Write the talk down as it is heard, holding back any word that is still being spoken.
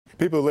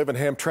People who live in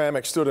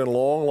Hamtramck stood in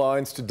long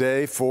lines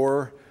today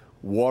for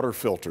water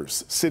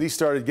filters. City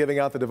started giving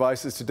out the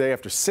devices today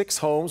after 6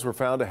 homes were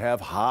found to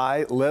have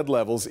high lead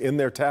levels in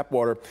their tap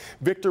water.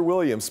 Victor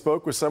Williams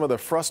spoke with some of the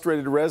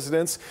frustrated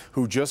residents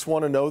who just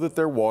want to know that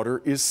their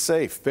water is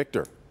safe.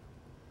 Victor.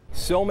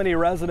 So many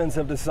residents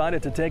have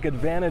decided to take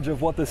advantage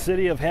of what the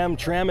city of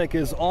Hamtramck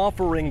is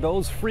offering,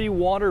 those free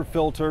water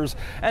filters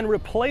and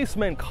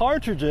replacement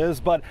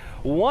cartridges. But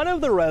one of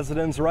the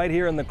residents right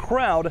here in the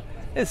crowd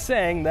is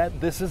saying that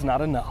this is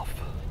not enough.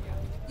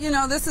 You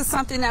know, this is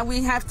something that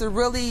we have to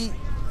really,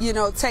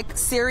 take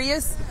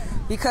serious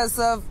because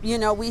of,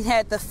 we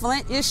had the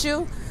Flint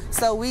issue.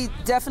 So we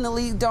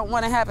definitely don't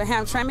want to have a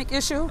Hamtramck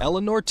issue.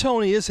 Eleanor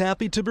Tony is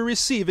happy to be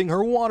receiving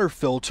her water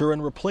filter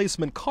and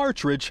replacement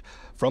cartridge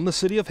from the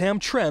city of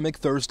Hamtramck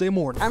Thursday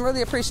morning. I'm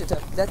really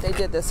appreciative that they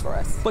did this for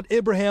us. But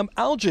Ibrahim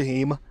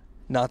Al-Jahim,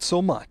 not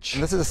so much.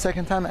 And this is the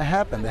second time it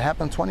happened. It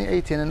happened in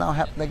 2018 and now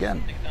happened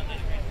again.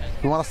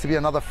 You want us to be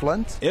another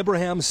Flint?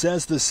 Ibrahim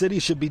says the city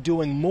should be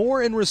doing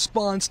more in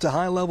response to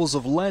high levels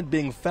of lead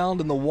being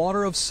found in the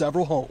water of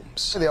several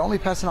homes. They're only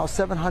passing out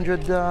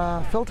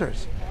 700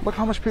 filters. Look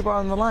how much people are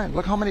on the line.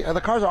 Look how many,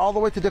 the cars are all the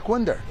way to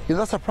Dickwinder.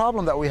 That's a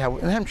problem that we have.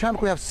 In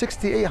Hamtramck, we have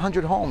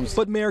 6,800 homes.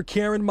 But Mayor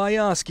Karen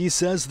Mayaski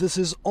says this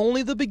is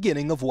only the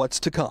beginning of what's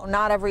to come.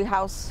 Not every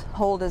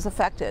household is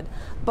affected.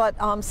 But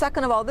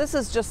second of all, this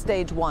is just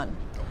stage one.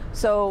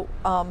 So,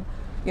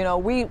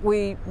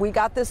 we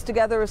got this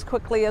together as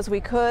quickly as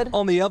we could.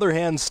 On the other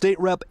hand, State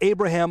Rep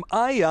Abraham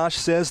Ayash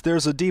says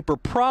there's a deeper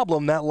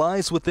problem that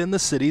lies within the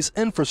city's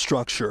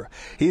infrastructure.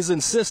 He's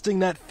insisting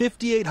that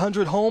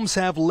 5,800 homes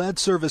have lead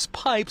service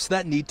pipes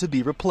that need to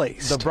be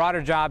replaced. The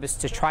broader job is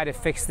to try to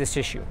fix this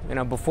issue,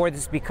 before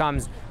this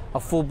becomes a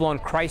full-blown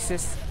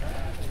crisis.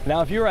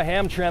 Now, if you're a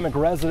Hamtramck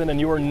resident and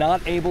you are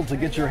not able to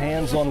get your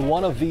hands on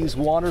one of these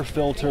water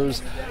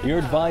filters, you're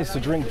advised to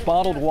drink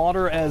bottled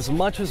water as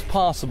much as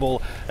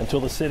possible until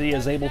the city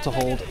is able to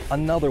hold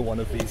another one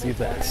of these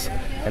events.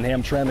 In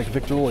Hamtramck,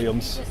 Victor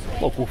Williams,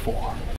 Local 4.